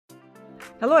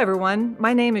Hello, everyone.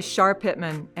 My name is Shar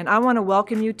Pittman, and I want to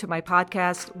welcome you to my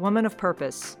podcast, Woman of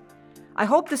Purpose. I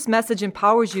hope this message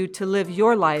empowers you to live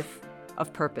your life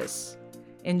of purpose.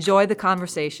 Enjoy the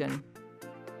conversation.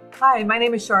 Hi, my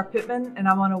name is Shar Pittman, and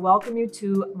I want to welcome you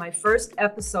to my first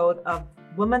episode of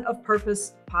Woman of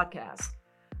Purpose podcast.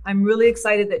 I'm really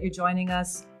excited that you're joining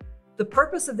us. The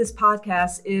purpose of this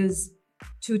podcast is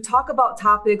to talk about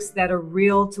topics that are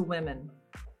real to women.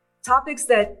 Topics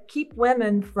that keep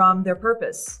women from their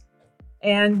purpose.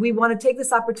 And we want to take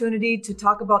this opportunity to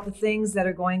talk about the things that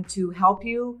are going to help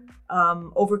you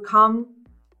overcome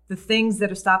the things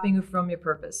that are stopping you from your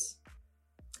purpose.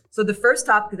 So the first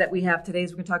topic that we have today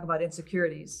is we're going to talk about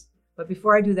insecurities. But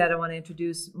before I do that, I want to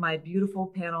introduce my beautiful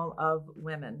panel of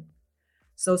women.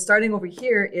 So starting over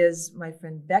here is my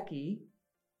friend Becky,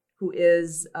 who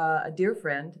is a dear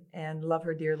friend and love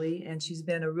her dearly. And she's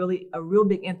been a real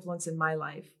big influence in my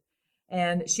life.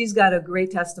 And she's got a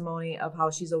great testimony of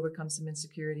how she's overcome some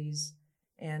insecurities.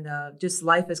 And just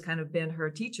life has kind of been her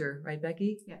teacher, right,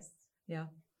 Becky? Yes. Yeah.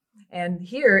 And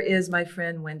here is my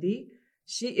friend Wendy.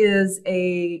 She is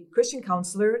a Christian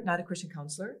counselor, not a Christian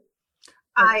counselor.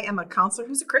 I am a counselor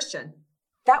who's a Christian.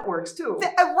 That works too.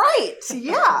 Right.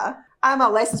 Yeah. I'm a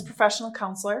licensed professional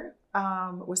counselor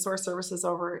with Source Services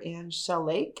over in Shell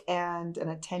Lake and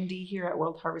an attendee here at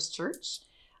World Harvest Church.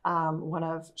 One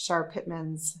of Shar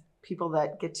Pittman's people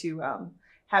that get to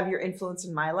have your influence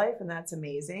in my life, and that's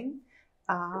amazing.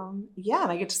 And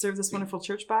I get to serve this wonderful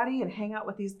church body and hang out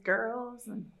with these girls,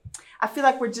 and I feel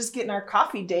like we're just getting our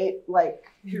coffee date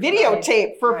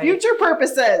videotape for future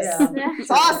purposes. Yeah. It's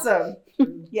awesome.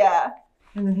 Yeah.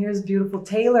 And then here's beautiful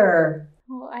Taylor.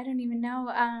 Well, I don't even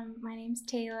know. My name's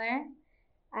Taylor.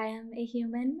 I am a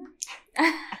human.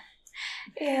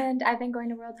 And I've been going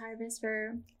to World Harvest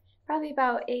for probably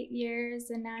about 8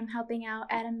 years, and now I'm helping out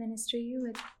at a ministry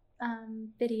with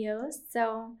videos.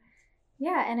 So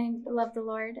yeah, and I love the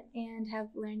Lord and have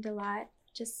learned a lot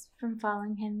just from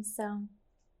following him. So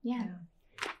yeah.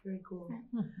 Very cool.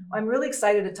 Yeah. I'm really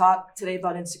excited to talk today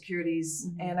about insecurities,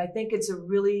 and I think it's a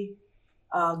really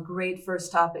great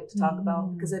first topic to talk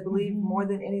about, because I believe more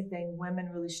than anything, women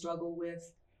really struggle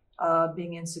with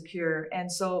being insecure. And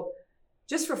so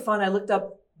just for fun, I looked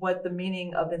up what the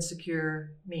meaning of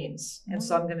insecure means. And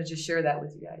so I'm going to just share that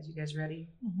with you guys. You guys ready?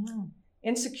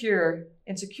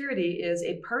 Insecurity is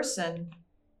a person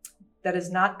that is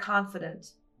not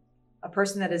confident, a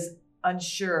person that is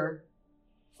unsure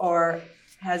or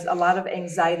has a lot of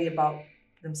anxiety about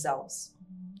themselves.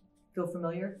 Feel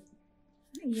familiar?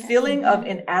 Yeah. Feeling of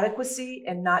inadequacy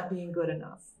and not being good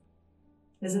enough.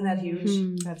 Isn't that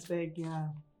huge? That's big, yeah.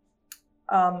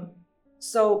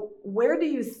 So where do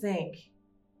you think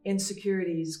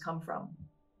insecurities come from?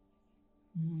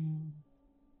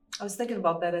 I was thinking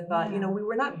about that. I thought, we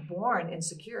were not born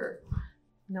insecure.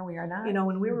 No, we are not.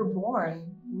 When we were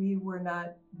born, we were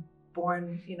not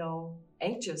born,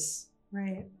 anxious.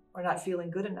 Right. Or not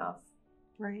feeling good enough.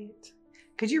 Right.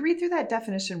 Could you read through that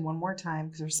definition one more time?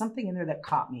 Because there's something in there that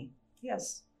caught me.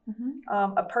 Yes.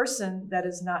 A person that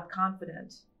is not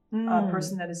confident, a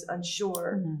person that is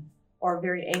unsure or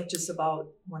very anxious about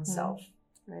oneself.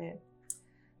 Right.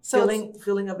 So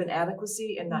feeling of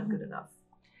inadequacy and not good enough.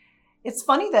 It's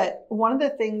funny that one of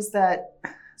the things that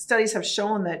studies have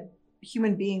shown that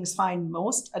human beings find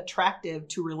most attractive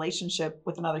to relationship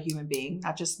with another human being,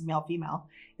 not just male, female,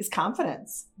 is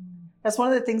confidence. That's one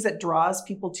of the things that draws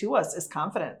people to us is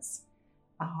confidence.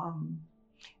 And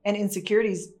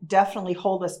insecurities definitely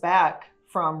hold us back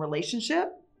from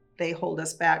relationship. They hold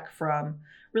us back from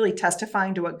really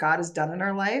testifying to what God has done in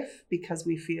our life because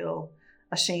we feel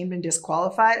ashamed and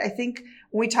disqualified. I think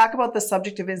when we talk about the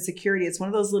subject of insecurity, it's one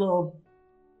of those little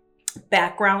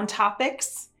background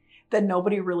topics that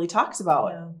nobody really talks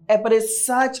about. Yeah. But it's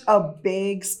such a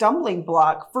big stumbling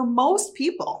block for most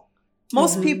people.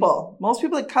 Most people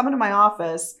that come into my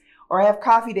office or I have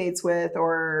coffee dates with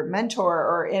or mentor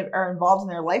or are involved in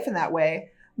their life in that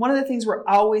way, one of the things we're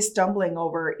always stumbling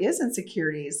over is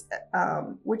insecurities,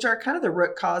 which are kind of the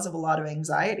root cause of a lot of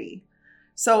anxiety.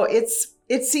 So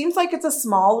it seems like it's a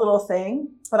small little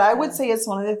thing, but I would say it's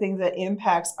one of the things that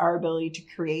impacts our ability to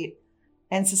create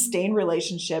and sustain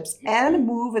relationships and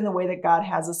move in the way that God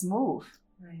has us move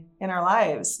in our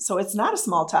lives. So it's not a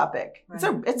small topic. Right.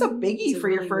 It's a biggie for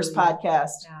your first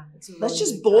podcast. Yeah, let's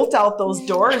just bolt out those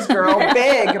doors, girl.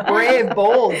 Big, brave,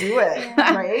 bold, do it.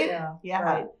 Yeah. Right? Yeah.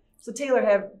 Right. So Taylor,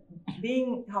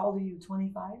 how old are you?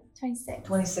 25? 26.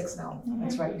 26 now.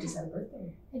 That's right. You just had a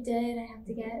birthday. I did. I have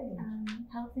to get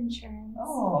health insurance.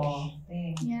 Oh,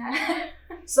 dang. Yeah.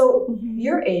 So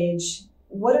your age,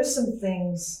 what are some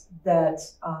things that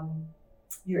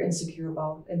you're insecure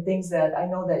about, and things that I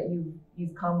know that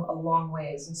you've come a long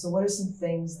ways. And so what are some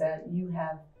things that you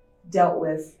have dealt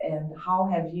with, and how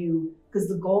have you, because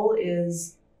the goal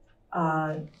is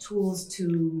tools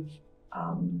to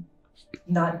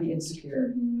not be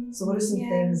insecure. Mm-hmm. So what are some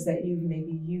things that you've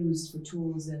maybe used for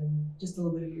tools, and just a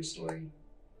little bit of your story?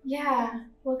 Yeah,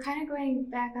 well, kind of going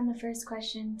back on the first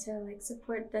question to like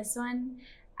support this one,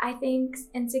 I think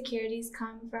insecurities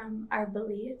come from our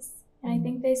beliefs. And I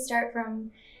think they start from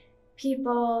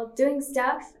people doing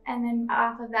stuff, and then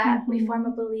off of that, we form a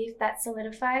belief that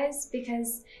solidifies,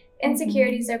 because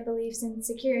insecurities are beliefs and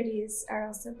securities are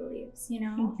also beliefs, you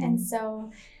know? And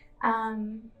so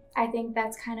I think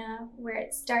that's kind of where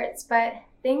it starts. But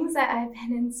things that I've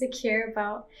been insecure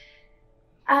about,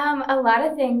 a lot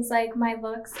of things, like my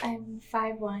looks. I'm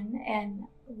 5'1" and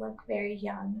look very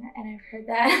young, and I've heard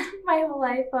that my whole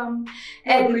life. And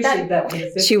appreciate that when you're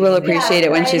 50. She will appreciate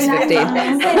it when she's 50.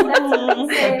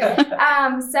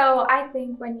 So I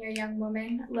think when you're a young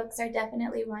woman, looks are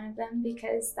definitely one of them,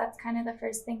 because that's kind of the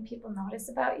first thing people notice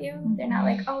about you. They're not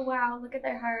like, oh wow, look at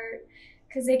their heart,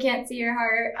 because they can't see your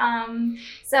heart.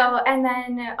 And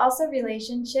then also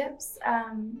relationships,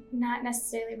 not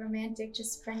necessarily romantic,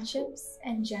 just friendships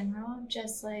in general,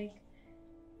 just like,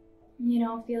 you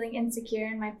know, feeling insecure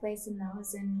in my place in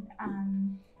those, and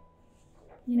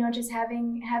you know, just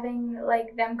having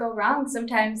like them go wrong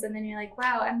sometimes, and then you're like,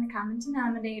 wow, I'm the common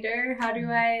denominator. How do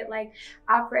I like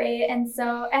operate? And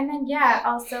then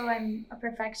also I'm a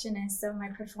perfectionist, so my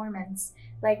performance,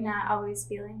 like not always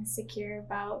feeling secure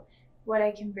about what I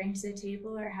can bring to the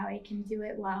table or how I can do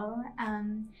it well.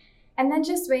 And then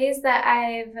just ways that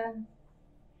I've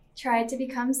tried to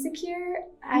become secure.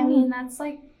 I mean, that's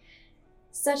like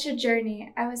such a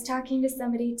journey. I was talking to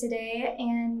somebody today,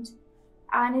 and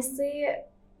honestly,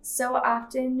 so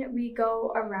often we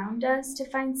go around us to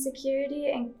find security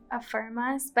and affirm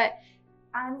us, but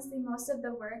honestly, most of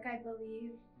the work, I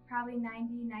believe, probably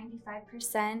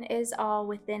 90-95% is all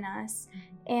within us.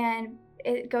 And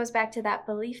it goes back to that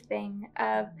belief thing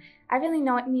of, I really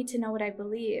need to know what I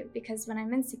believe, because when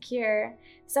I'm insecure,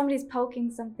 somebody's poking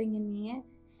something in me,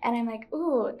 and I'm like,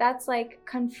 ooh, that's like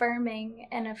confirming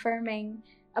and affirming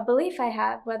a belief I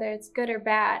have, whether it's good or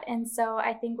bad. And so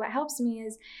I think what helps me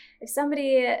is if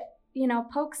somebody, you know,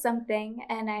 pokes something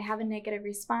and I have a negative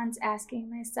response, asking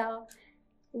myself,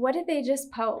 what did they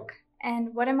just poke?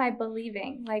 And what am I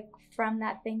believing, like, from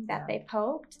that thing that they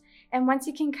poked? And once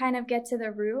you can kind of get to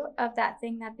the root of that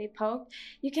thing that they poked,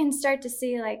 you can start to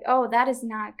see like, oh, that is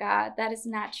not God. That is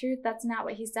not truth. That's not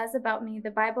what he says about me.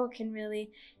 The Bible can really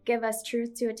give us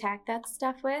truth to attack that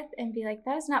stuff with and be like,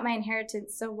 that is not my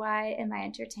inheritance, so why am I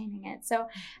entertaining it? So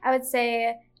I would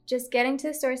say just getting to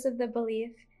the source of the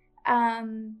belief,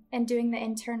 and doing the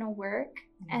internal work.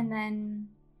 And then,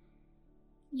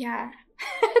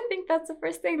 I think that's the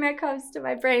first thing that comes to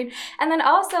my brain. And then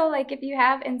also, like, if you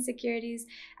have insecurities,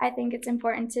 I think it's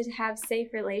important to have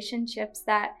safe relationships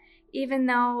that, even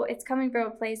though it's coming from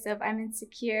a place of I'm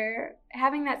insecure,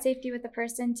 having that safety with the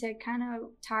person to kind of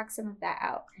talk some of that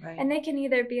out. Right. And they can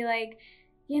either be like,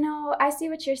 you know, I see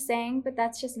what you're saying, but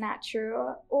that's just not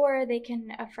true. Or they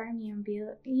can affirm you and be,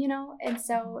 you know, and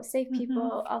so safe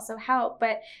people also help,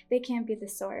 but they can't be the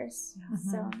source.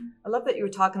 So I love that you were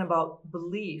talking about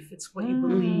belief. It's what you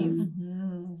believe.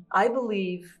 I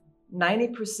believe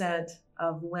 90%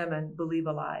 of women believe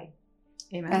a lie.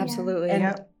 Amen. Absolutely.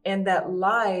 And that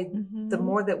lie, the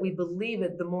more that we believe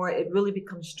it, the more it really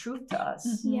becomes truth to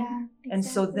us. Yeah. Exactly. And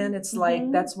so then it's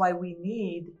like, that's why we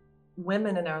need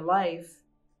women in our life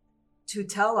to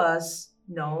tell us,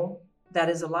 no, that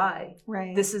is a lie.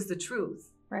 Right. This is the truth.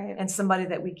 Right. And somebody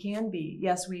that we can be.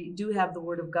 Yes, we do have the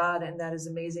word of God, and that is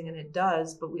amazing, and it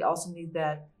does, but we also need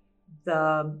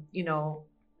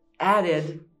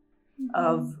added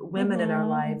of women in our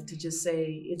life to just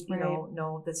say,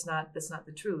 no, that's not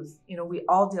the truth. You know, we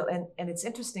all deal, and it's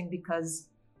interesting because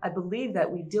I believe that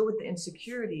we deal with the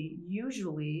insecurity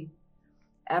usually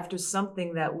after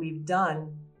something that we've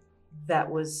done that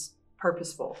was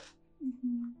purposeful.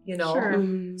 You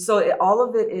know, so all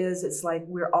of it is, it's like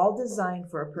we're all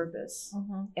designed for a purpose.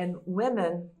 And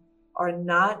women are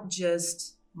not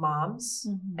just moms,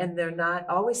 and they're not,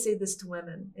 I always say this to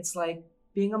women, it's like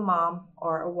being a mom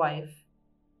or a wife,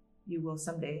 you will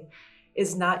someday,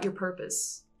 is not your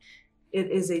purpose.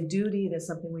 It is a duty, and it's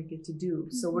something we get to do.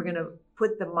 So we're going to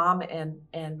put the mom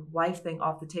and wife thing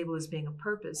off the table as being a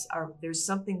purpose. There's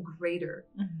something greater.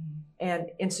 And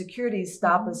insecurities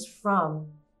stop us from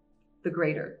the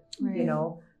greater, you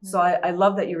know? So I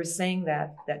love that you were saying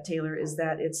that Taylor, is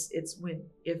that it's when,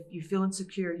 if you feel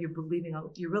insecure, you're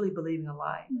really believing a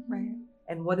lie. Right.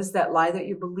 And what is that lie that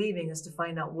you're believing is to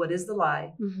find out what is the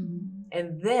lie.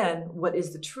 And then what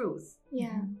is the truth.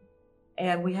 Yeah.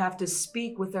 And we have to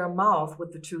speak with our mouth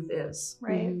what the truth is.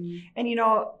 Right. And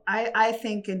I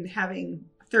think in having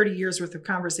 30 years worth of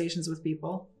conversations with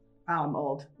people, I'm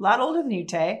old, a lot older than you,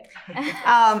 Tay.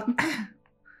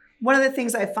 One of the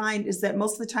things I find is that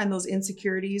most of the time those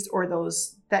insecurities or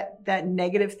that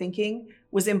negative thinking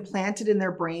was implanted in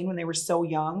their brain when they were so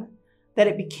young that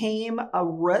it became a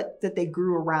root that they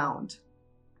grew around.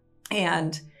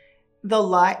 And the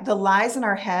lies in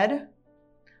our head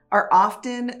are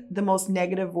often the most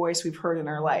negative voice we've heard in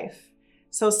our life.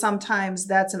 So sometimes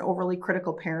that's an overly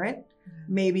critical parent.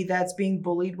 Maybe that's being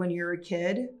bullied when you're a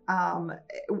kid.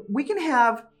 We can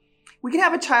have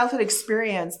a childhood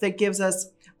experience that gives us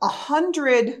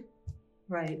 100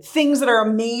 things that are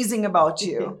amazing about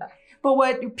you. Yeah. But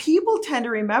what people tend to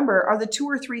remember are the 2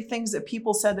 or 3 things that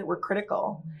people said that were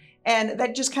critical. And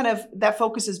that just that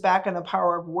focuses back on the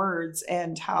power of words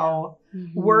and how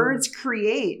words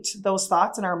create those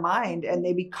thoughts in our mind and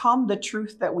they become the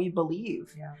truth that we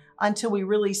believe until we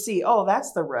really see, oh,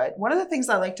 that's the root. One of the things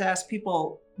I like to ask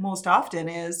people most often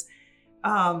is,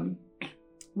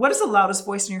 what is the loudest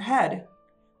voice in your head?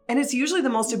 And it's usually the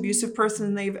most abusive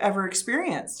person they've ever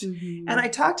experienced. And I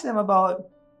talk to them about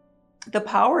the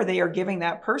power they are giving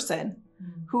that person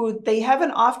who they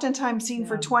haven't oftentimes seen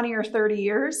for 20 or 30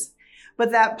 years,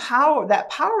 but that power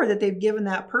that they've given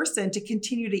that person to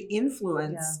continue to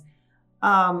influence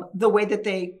the way that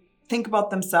they think about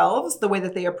themselves, the way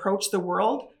that they approach the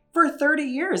world for 30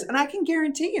 years. And I can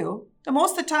guarantee you that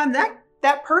most of the time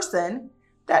that person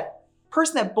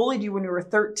that bullied you when you were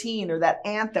 13, or that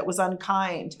aunt that was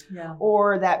unkind,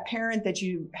 or that parent that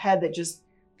you had that just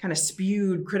kind of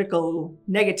spewed critical,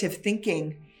 negative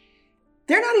thinking,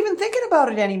 they're not even thinking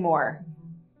about it anymore.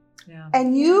 Yeah.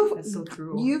 And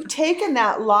you've taken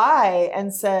that lie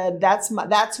and said, that's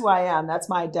who I am. That's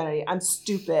my identity. I'm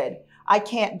stupid. I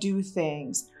can't do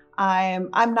things. I'm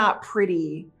not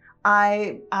pretty.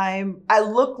 I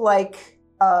look like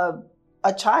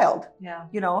a child,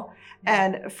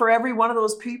 and for every one of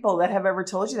those people that have ever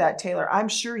told you that, Taylor, I'm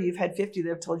sure you've had 50 that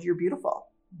have told you you're beautiful.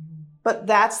 But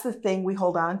that's the thing we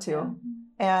hold on to.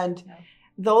 And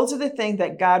those are the things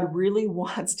that God really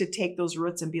wants to take those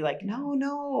roots and be like,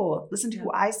 no, listen to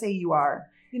who I say you are.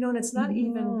 And it's not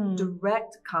even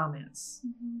direct comments.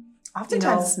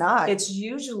 Oftentimes it's not. It's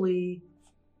usually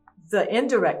the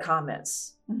indirect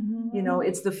comments.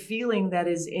 It's the feeling that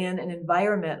is in an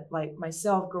environment like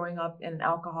myself growing up in an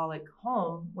alcoholic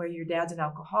home where your dad's an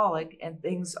alcoholic and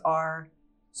things are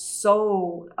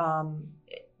so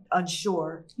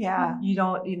unsure. Yeah. You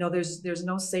don't, there's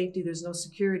no safety, there's no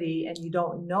security, and you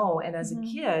don't know. And as a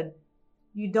kid,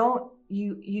 you don't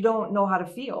know how to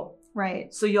feel.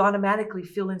 Right. So you automatically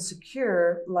feel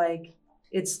insecure, like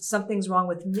it's something's wrong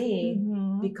with me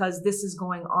because this is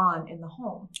going on in the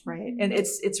home. Right. And it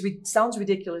sounds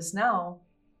ridiculous now,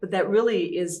 but that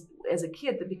really is, as a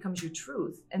kid, that becomes your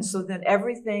truth. And so then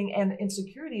everything and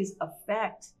insecurities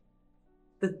affect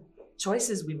the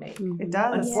choices we make. It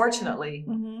does. Unfortunately.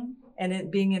 And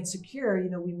it being insecure,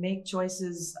 we make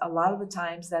choices a lot of the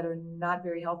times that are not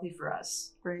very healthy for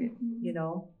us. Right.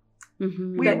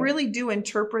 We really do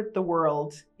interpret the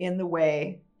world in the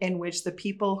way in which the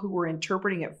people who were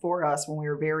interpreting it for us when we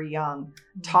were very young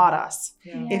taught us.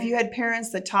 Yeah. If you had parents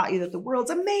that taught you that the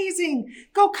world's amazing,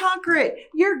 go conquer it,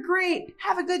 you're great,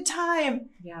 have a good time.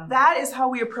 Yeah. That is how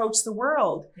we approach the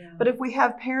world. Yeah. But if we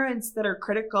have parents that are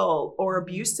critical or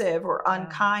abusive or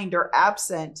unkind or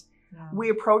absent, we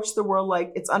approach the world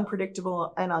like it's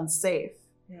unpredictable and unsafe.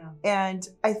 Yeah. And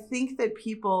I think that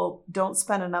people don't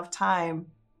spend enough time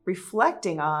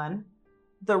reflecting on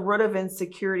the root of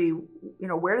insecurity.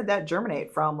 Where did that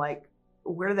germinate from? Like,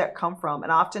 where did that come from?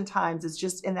 And oftentimes it's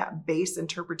just in that base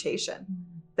interpretation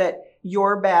that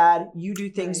you're bad, you do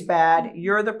things bad,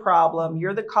 you're the problem,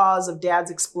 you're the cause of dad's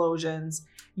explosions,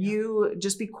 you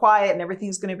just be quiet and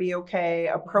everything's going to be okay.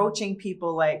 Approaching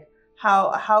people like,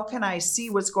 how can I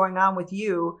see what's going on with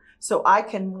you so I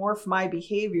can morph my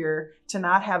behavior to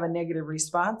not have a negative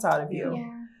response out of you?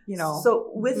 Yeah.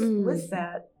 So with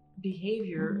that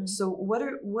behavior, so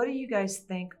what do you guys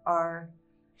think are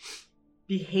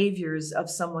behaviors of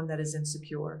someone that is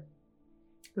insecure?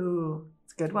 Ooh,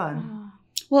 it's a good one.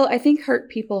 Well, I think hurt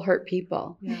people.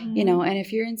 Yeah. And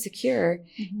if you're insecure,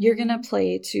 you're going to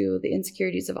play to the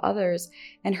insecurities of others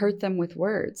and hurt them with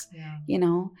words. Yeah.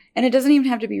 And it doesn't even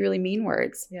have to be really mean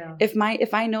words. Yeah.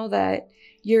 If I know that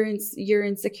your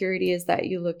insecurity is that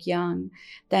you look young,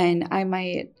 then I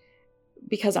might,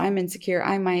 because I'm insecure,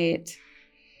 I might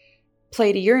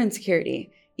play to your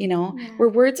insecurity, where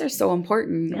words are so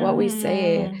important, what we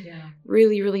say.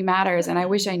 really, really matters. And I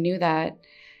wish I knew that,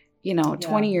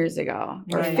 20 years ago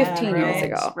or 15 years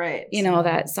ago,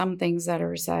 that some things that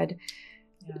are said,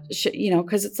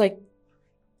 because it's like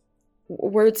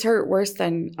words hurt worse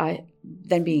than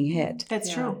being hit.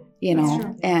 That's true. That's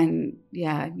true. And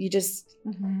you just,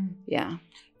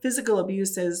 Physical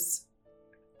abuse is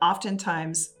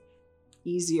oftentimes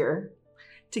easier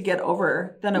to get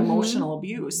over than emotional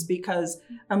abuse, because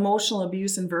emotional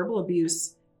abuse and verbal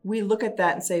abuse, we look at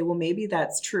that and say, well, maybe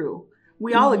that's true.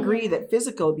 We all agree that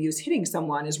physical abuse, hitting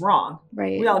someone, is wrong.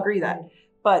 Right. We all agree that.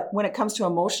 But when it comes to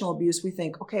emotional abuse, we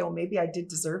think, okay, well, maybe I did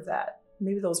deserve that.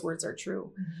 Maybe those words are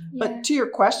true. But to your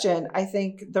question, I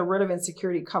think the root of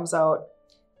insecurity comes out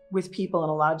with people in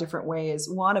a lot of different ways.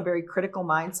 One, a very critical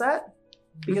mindset,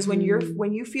 because when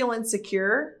you feel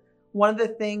insecure, one of the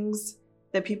things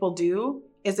that people do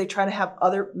is they try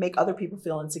to make other people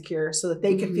feel insecure so that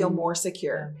they can feel more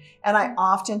secure. And I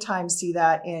oftentimes see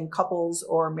that in couples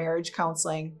or marriage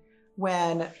counseling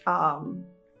when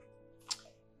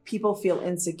people feel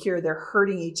insecure, they're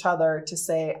hurting each other to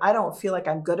say, I don't feel like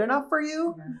I'm good enough for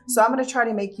you. So I'm going to try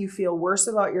to make you feel worse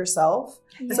about yourself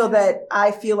so that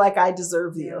I feel like I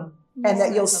deserve you and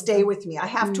that you'll stay with me. I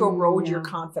have to erode your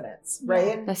confidence,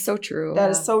 right? That's so true.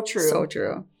 That is so true. So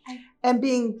true. And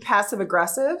being passive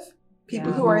aggressive,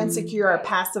 people who are insecure are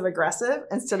passive aggressive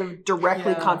instead of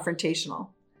directly confrontational.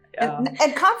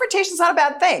 And confrontation is not a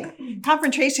bad thing.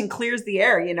 Confrontation clears the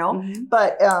air,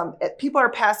 but people are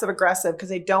passive aggressive because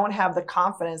they don't have the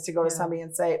confidence to go to somebody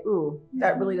and say, ooh,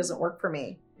 that really doesn't work for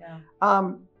me.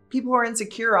 People who are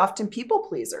insecure are often people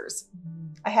pleasers.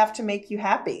 I have to make you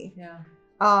happy.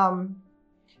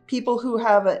 People who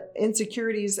have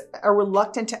insecurities are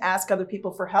reluctant to ask other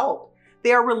people for help.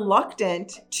 They are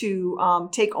reluctant to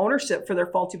take ownership for their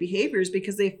faulty behaviors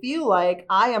because they feel like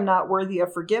I am not worthy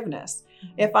of forgiveness.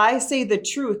 If I say the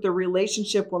truth, the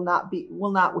relationship will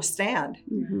not withstand.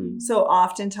 So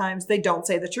oftentimes they don't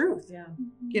say the truth.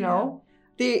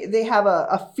 They have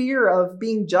a fear of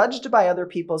being judged by other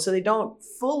people, so they don't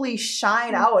fully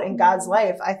shine out in God's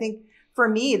life. I think for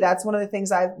me, that's one of the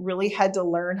things I've really had to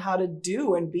learn how to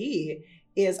do and be.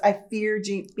 Is I fear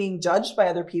being judged by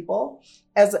other people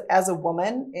as a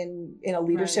woman in a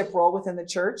leadership role within the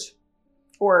church,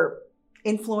 or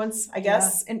influence, I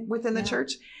guess, within the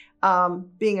church.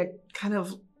 Being a kind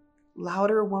of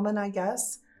louder woman, I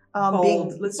guess.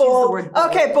 Bold. Let's use the word bold.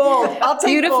 Okay, bold. I'll take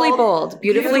Beautifully bold.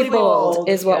 Beautifully bold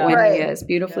is what Wendy is.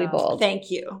 Beautifully bold. Thank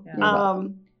you.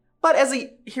 But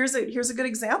here's a good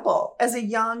example. As a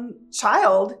young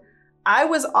child, I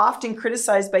was often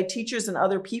criticized by teachers and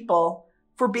other people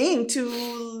for being too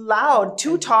loud,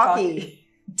 too talky.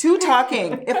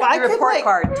 If I Your could report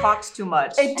card talks too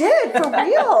much. It did, for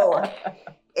real.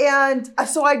 And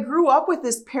so I grew up with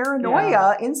this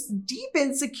paranoia, deep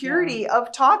insecurity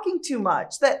of talking too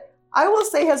much that I will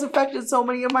say has affected so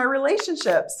many of my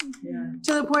relationships.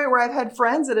 To the point where I've had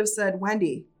friends that have said,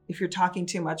 Wendy, if you're talking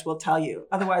too much, we'll tell you.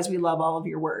 Otherwise, we love all of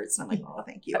your words. And I'm like, oh,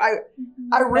 thank you.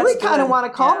 I really kind of want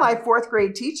to call my fourth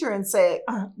grade teacher and say,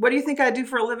 what do you think I do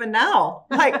for a living now?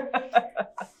 Like,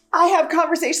 I have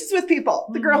conversations with people.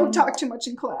 The girl who talked too much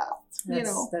in class.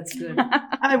 That's good.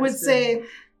 I would say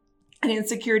an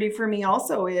insecurity for me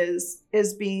also is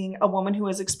being a woman who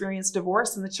has experienced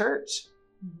divorce in the church.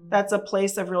 That's a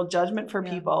place of real judgment for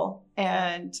people,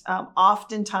 and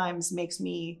oftentimes makes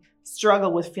me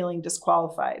struggle with feeling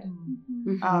disqualified,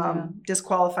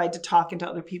 disqualified to talk into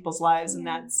other people's lives. And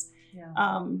that's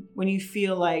when you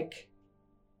feel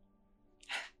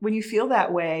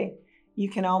that way, you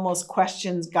can almost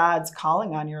question God's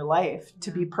calling on your life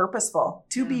to be purposeful,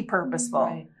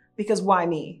 Right. Because why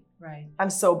me? Right. I'm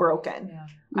so broken.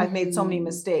 I've made so many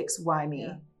mistakes. Why me?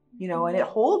 And it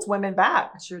holds women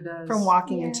back. It sure does. From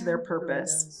walking into their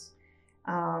purpose.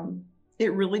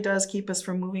 It really does keep us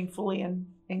from moving fully in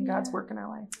God's work in our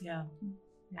life.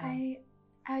 I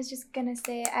was just gonna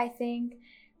say, I think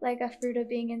like a fruit of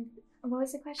being in. What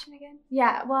was the question again?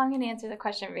 Well, I'm gonna answer the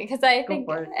question because I think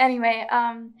anyway.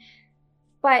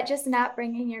 But just not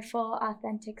bringing your full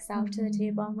authentic self to the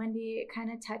table. And Wendy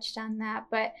kind of touched on that.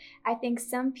 But I think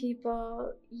some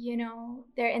people,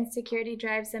 their insecurity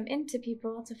drives them into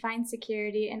people to find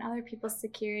security, and other people's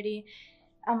security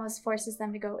almost forces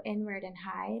them to go inward and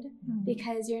hide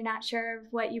because you're not sure of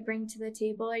what you bring to the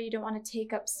table, or you don't want to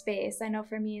take up space. I know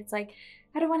for me, it's like,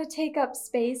 I don't want to take up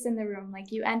space in the room.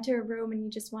 Like, you enter a room and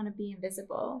you just want to be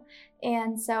invisible.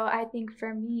 And so I think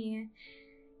for me,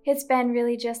 it's been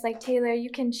really just like, Taylor, you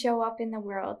can show up in the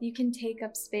world, you can take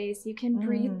up space, you can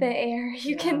breathe the air,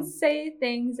 you can say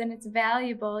things, and it's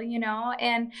valuable, you know.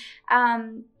 And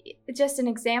just an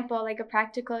example, like a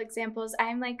practical example, is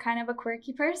I'm like kind of a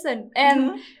quirky person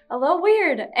and a little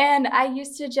weird, and I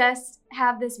used to just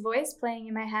have this voice playing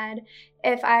in my head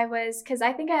if I was, because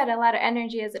I think I had a lot of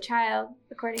energy as a child,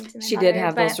 according to my She mother, did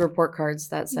have those report cards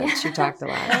that said she talked a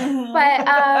lot.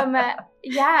 But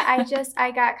yeah,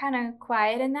 I got kind of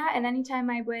quiet in that, and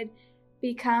anytime I would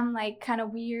become like kind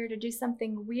of weird or do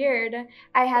something weird,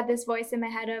 I had this voice in my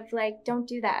head of like, don't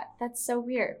do that, that's so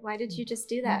weird, why did you just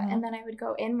do that? And then I would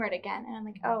go inward again, and I'm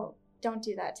like, oh, don't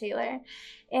do that, Taylor.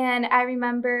 And I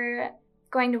remember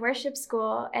going to worship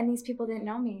school, and these people didn't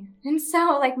know me, and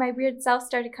so like my weird self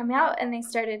started coming out, and they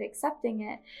started accepting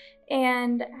it.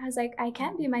 And I was like, I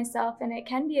can be myself, and it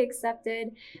can be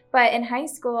accepted. But in high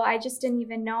school, I just didn't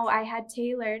even know I had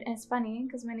tailored. And it's funny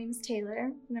because my name is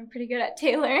Taylor, and I'm pretty good at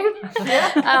tailoring.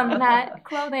 Not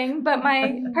clothing, but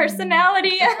my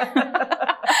personality.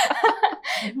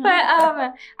 But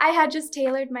I had just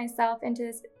tailored myself into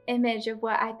this image of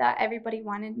what I thought everybody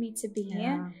wanted me to be.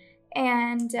 Yeah.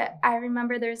 And I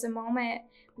remember there was a moment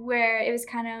where it was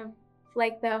kind of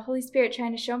like the Holy Spirit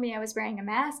trying to show me I was wearing a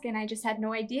mask, and I just had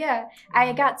no idea.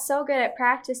 I got so good at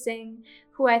practicing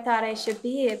who I thought I should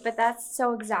be, but that's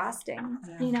so exhausting.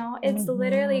 You know, it's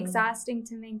literally exhausting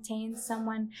to maintain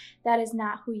someone that is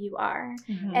not who you are.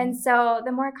 And so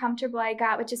the more comfortable I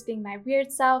got with just being my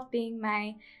weird self, being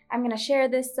my, I'm going to share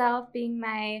this self, being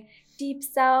my deep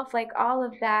self, like all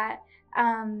of that,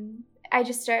 I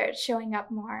just started showing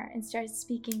up more and started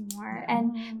speaking more.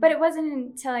 But it wasn't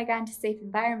until I got into safe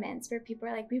environments where people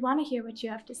were like, we want to hear what you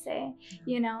have to say,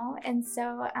 you know? And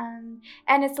so,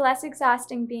 and it's less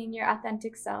exhausting being your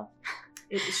authentic self.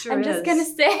 It sure I'm just going to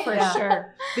say. For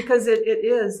sure. Because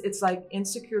it's like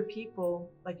insecure people,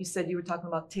 like you said, you were talking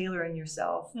about tailoring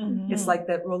yourself. It's like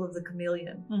that role of the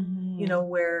chameleon, you know,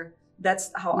 where that's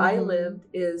how I lived,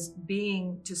 is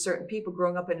being to certain people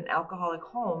growing up in an alcoholic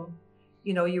home.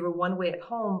 You know, you were one way at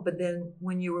home, but then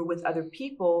when you were with other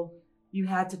people, you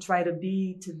had to try to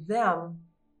be to them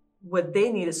what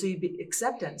they needed, so you'd be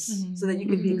acceptance, so that you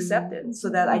could be accepted, so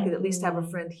that I could at least have a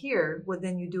friend here. Well,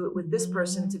 then you do it with this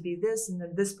person to be this, and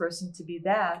then this person to be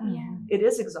that. It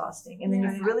is exhausting, and then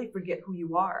you really forget who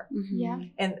you are.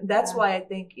 And that's why I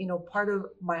think, you know, part of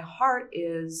my heart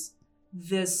is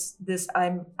this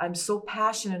I'm so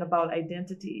passionate about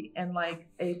identity, and like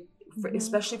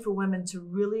especially for women to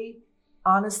really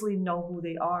honestly know who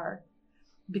they are.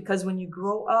 Because when you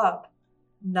grow up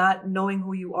not knowing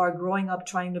who you are, growing up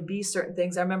trying to be certain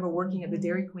things. I remember working at the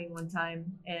Dairy Queen one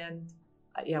time, and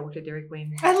I worked at Dairy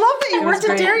Queen. I love that you worked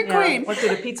at Dairy Queen. Worked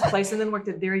at a pizza place and then worked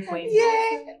at Dairy Queen.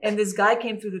 Yay! And this guy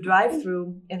came through the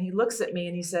drive-thru, and he looks at me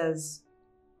and he says,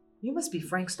 "You must be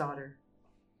Frank's daughter,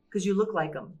 because you look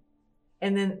like him."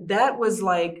 And then that was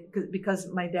like, because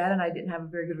my dad and I didn't have a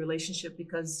very good relationship,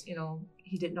 because, you know,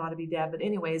 he didn't know how to be dad. But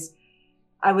anyways,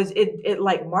 it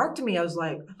like marked me. I was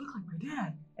like, I look like my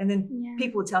dad. And then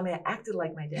people would tell me I acted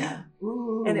like my dad.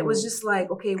 Ooh. And it was just like,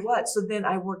 okay, what? So then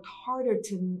I worked harder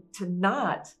to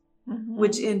not,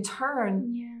 which in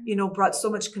turn, you know, brought so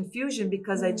much confusion,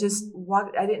 because I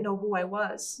didn't know who I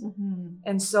was.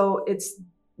 And so it's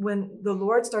when the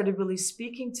Lord started really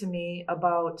speaking to me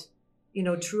about, you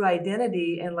know, true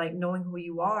identity and like knowing who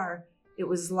you are, it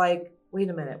was like, wait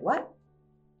a minute, what?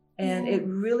 And it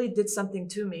really did something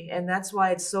to me. And that's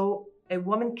why it's so, a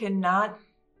woman cannot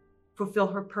fulfill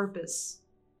her purpose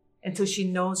until she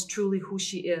knows truly who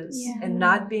she is, and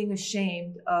not being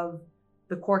ashamed of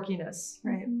the quirkiness.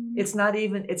 Right. It's not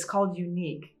even, it's called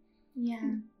unique.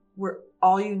 Yeah. We're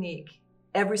all unique.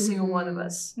 Every single one of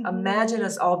us. Imagine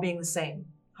us all being the same.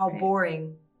 How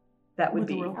boring that would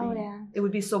be. Oh yeah. It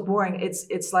would be so boring.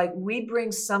 It's like we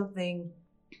bring something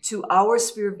to our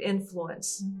sphere of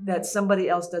influence that somebody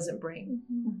else doesn't bring.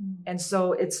 And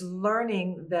so it's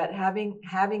learning that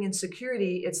having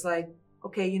insecurity, it's like,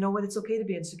 okay, you know what? It's okay to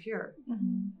be insecure,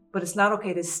 but it's not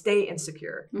okay to stay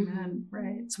insecure.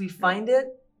 Right. So we find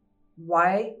it.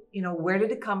 Why? You know, where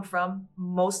did it come from?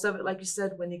 Most of it, like you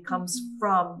said, when it comes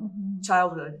from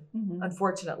childhood,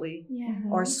 unfortunately,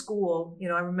 or school. You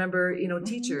know, I remember, you know,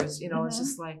 teachers, you know, it's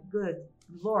just like, good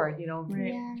Lord, you know,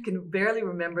 you can barely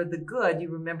remember the good. You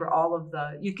remember all of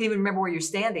you can't even remember where you're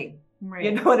standing. Right.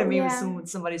 You know what I mean? When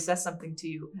somebody says something to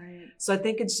you. Right. So I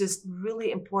think it's just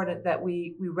really important that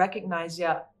we recognize,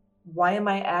 why am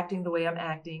I acting the way I'm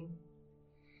acting?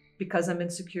 Because I'm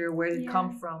insecure. Where did it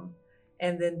come from?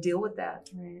 And then deal with that.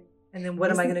 Right. And then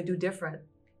what am I going to do different?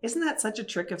 Isn't that such a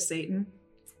trick of Satan,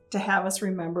 to have us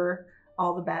remember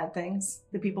all the bad things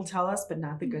that people tell us, but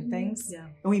not the good things. Yeah.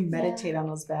 And we meditate on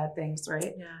those bad things,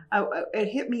 right? Yeah. It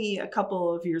hit me a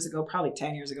couple of years ago, probably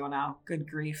 10 years ago now. Good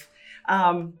grief.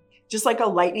 Just like a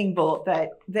lightning bolt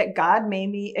that God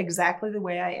made me exactly the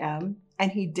way I am.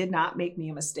 And he did not make me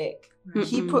a mistake. Right.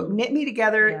 He knit me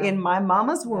together Yeah. in my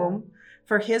mama's womb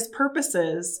for his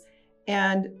purposes.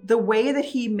 And the way that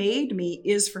he made me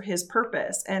is for his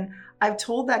purpose. And I've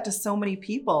told that to so many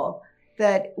people,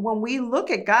 that when we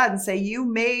look at God and say, you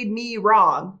made me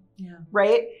wrong,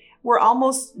 right? We're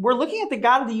looking at the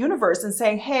God of the universe and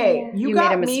saying, hey, you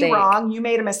got me wrong. You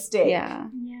made a mistake. Yeah.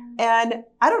 And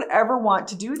I don't ever want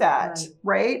to do that,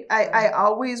 right? I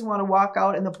always want to walk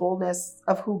out in the boldness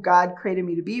of who God created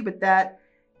me to be, but that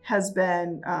has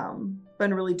been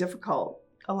really difficult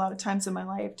a lot of times in my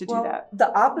life to do that.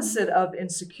 The opposite of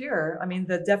insecure, I mean,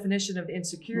 the definition of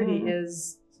insecurity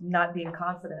is not being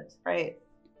confident. Right.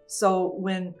 So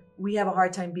when we have a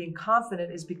hard time being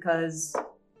confident is because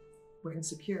we're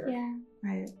insecure. Yeah.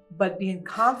 Right. But being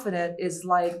confident is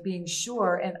like being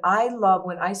sure. And I love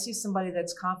when I see somebody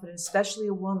that's confident, especially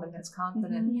a woman that's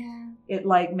confident. Yeah. It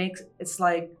like it's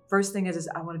like, first thing is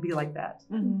I want to be like that.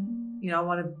 Mm-hmm. You know,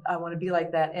 I want to be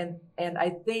like that. And I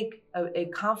think a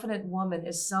confident woman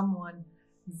is someone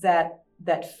that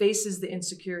faces the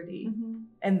insecurity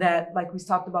and that, like we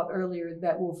talked about earlier,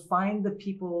 that will find her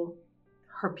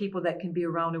people that can be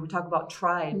around her. We talk about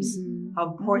tribes, how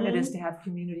important it is to have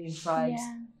community and tribes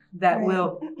that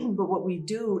will, but what we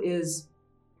do is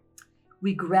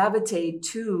we gravitate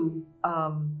to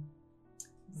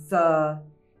the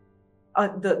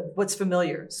what's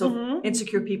familiar. So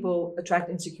insecure people attract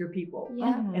insecure people.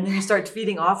 Yeah. And then you start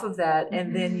feeding off of that,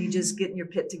 and then you just get in your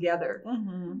pit together.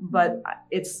 But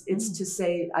it's to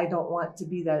say, I don't want to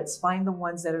be that. It's find the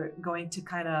ones that are going to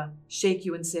kind of shake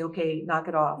you and say, okay, knock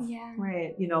it off. Yeah.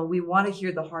 Right. You know, we want to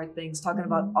hear the hard things. Talking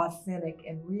about authentic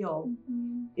and real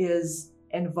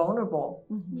and vulnerable.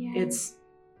 Yeah.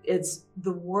 It's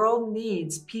the world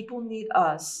needs, people need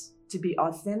us to be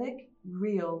authentic,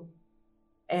 real,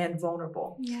 and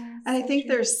vulnerable. Yeah. And I think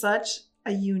there's such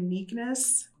a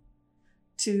uniqueness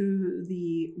to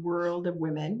the world of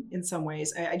women in some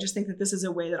ways. I just think that this is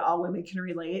a way that all women can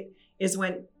relate, is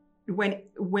when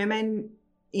women,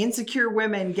 insecure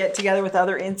women, get together with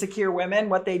other insecure women,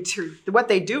 what they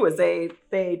do is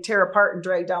they tear apart and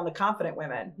drag down the confident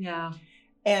women. Yeah.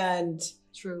 And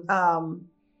True.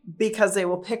 Because they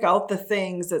will pick out the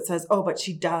things that says, oh, but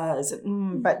she does,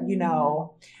 but you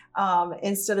know,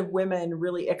 instead of women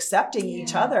really accepting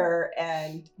each other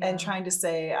and trying to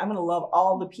say, I'm going to love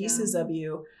all the pieces of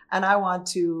you, and I want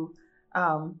to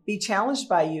be challenged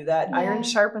by you. That iron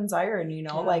sharpens iron, you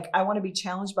know, like I want to be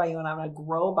challenged by you, and I want to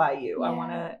grow by you. I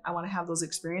want to have those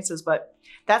experiences. But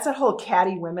that's that whole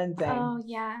catty women thing. Oh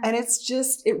yeah. And it's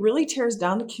just, it really tears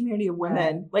down the community of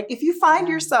women. Like if you find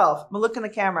yourself, I'm gonna look in the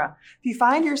camera. If you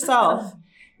find yourself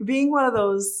being one of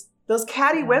those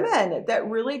catty women that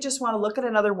really just want to look at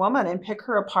another woman and pick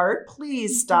her apart,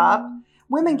 please stop.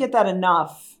 Women get that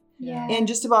enough in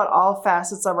just about all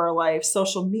facets of our life.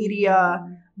 Social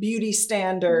media, beauty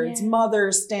standards,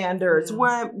 mother standards,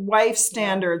 wife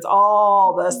standards,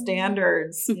 all the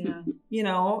standards, you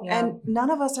know, and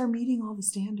none of us are meeting all the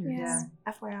standards.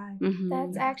 FYI.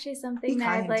 That's actually something that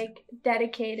I've like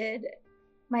dedicated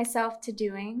myself to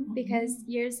doing, because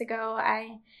years ago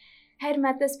I had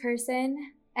met this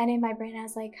person, and in my brain I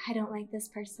was like, I don't like this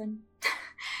person.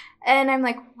 And I'm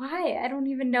like, why? I don't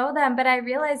even know them. But I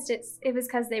realized it was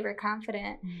because they were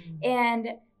confident. And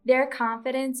their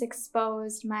confidence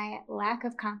exposed my lack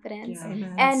of confidence.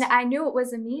 And I knew it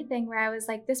was a me thing, where I was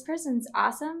like, this person's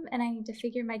awesome and I need to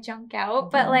figure my junk out.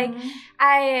 But like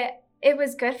it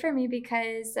was good for me,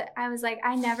 because I was like,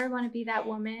 I never want to be that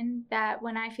woman that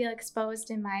when I feel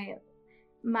exposed in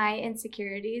my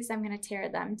insecurities, I'm going to tear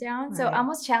them down. So it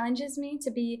almost challenges me to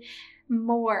be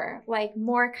more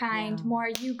kind, more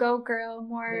you go girl,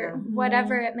 more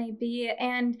whatever it may be.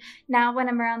 And now when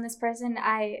I'm around this person,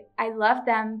 I love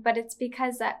them, but it's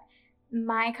because that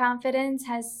my confidence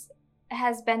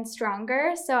has been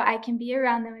stronger, so I can be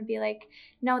around them and be like,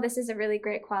 no, this is a really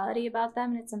great quality about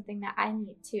them, and it's something that I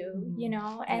need too, you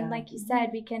know. And like you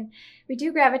said, we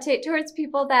do gravitate towards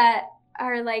people that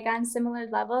are like on similar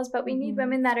levels, but we need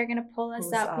women that are going to pull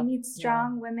us up. We need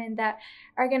strong women that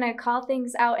are going to call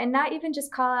things out, and not even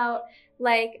just call out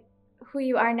like who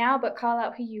you are now, but call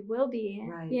out who you will be,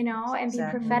 you know, and be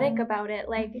prophetic about it.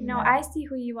 Like, no, I see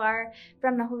who you are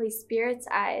from the Holy Spirit's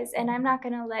eyes, and I'm not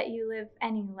going to let you live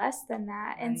any less than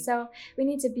that. And so we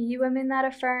need to be women that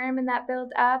affirm and that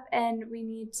build up, and we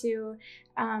need to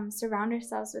surround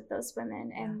ourselves with those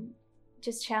women and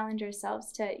just challenge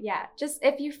ourselves to, just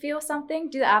if you feel something,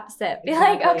 do the opposite. Be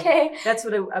Exactly. like, okay. That's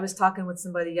what I was talking with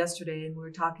somebody yesterday, and we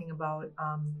were talking about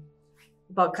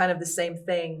kind of the same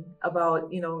thing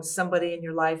about, somebody in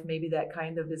your life, maybe that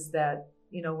kind of is that,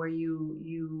 where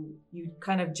you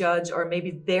kind of judge, or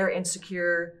maybe they're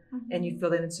insecure and you feel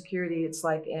that insecurity. It's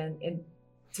like, and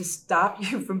to stop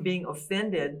you from being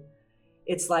offended,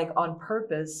 it's like on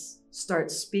purpose,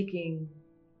 start speaking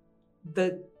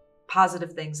the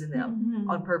positive things in them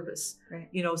on purpose. Right.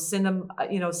 Send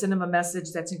them a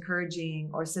message that's encouraging,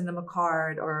 or send them a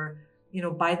card, or,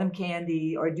 buy them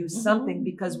candy, or do something,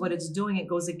 because what it's doing, it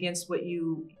goes against what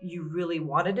you really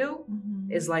want to do,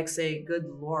 is like say, good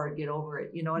Lord, get over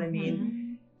it. You know what I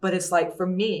mean? But it's like, for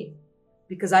me,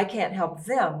 because I can't help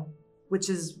them, which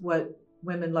is what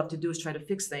women love to do, is try to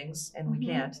fix things, and we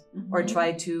can't, or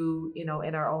try to, in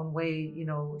our own way,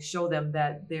 show them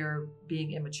that they're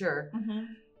being immature.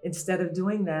 Instead of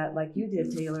doing that, like you did,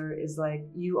 Taylor, is like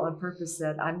you on purpose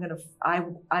said, I'm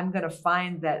gonna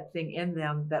find that thing in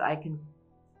them that I can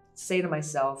say to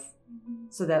myself,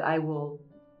 so that I will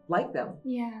like them.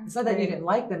 Yeah. It's not that you didn't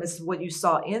like them; it's what you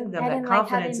saw in them. That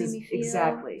confidence is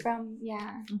exactly from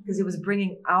because it was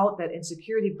bringing out that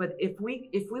insecurity. But if we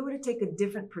were to take a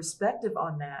different perspective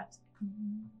on that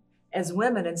as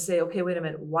women and say, okay, wait a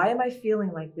minute, why am I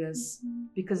feeling like this?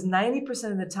 Because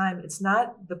 90% of the time, it's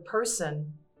not the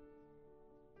person.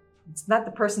 It's not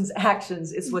the person's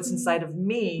actions, it's what's inside of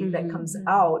me that comes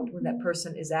out when that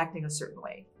person is acting a certain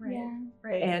way. Right. Yeah.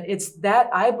 Right. And it's that,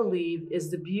 I believe,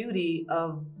 is the beauty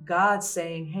of God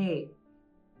saying, hey,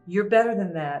 you're better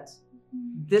than that.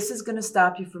 This is going to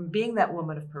stop you from being that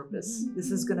woman of purpose.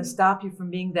 This is going to stop you from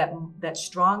being that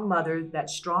strong mother, that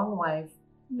strong wife,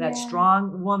 that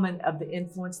strong woman of the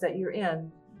influence that you're in.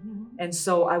 And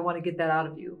so I want to get that out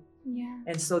of you. Yeah.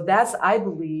 And so that's, I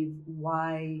believe,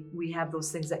 why we have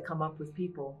those things that come up with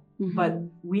people. But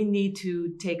we need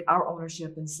to take our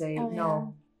ownership and say,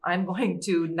 no, I'm going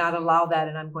to not allow that,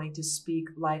 and I'm going to speak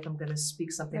life. I'm going to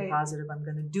speak something positive. I'm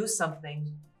going to do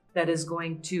something that is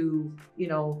going to,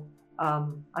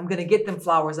 I'm going to get them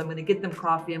flowers. I'm going to get them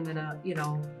coffee. I'm going to,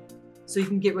 so you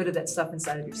can get rid of that stuff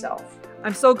inside of yourself.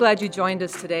 I'm so glad you joined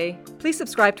us today. Please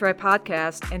subscribe to our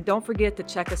podcast, and don't forget to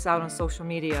check us out on social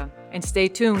media, and stay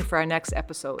tuned for our next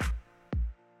episode.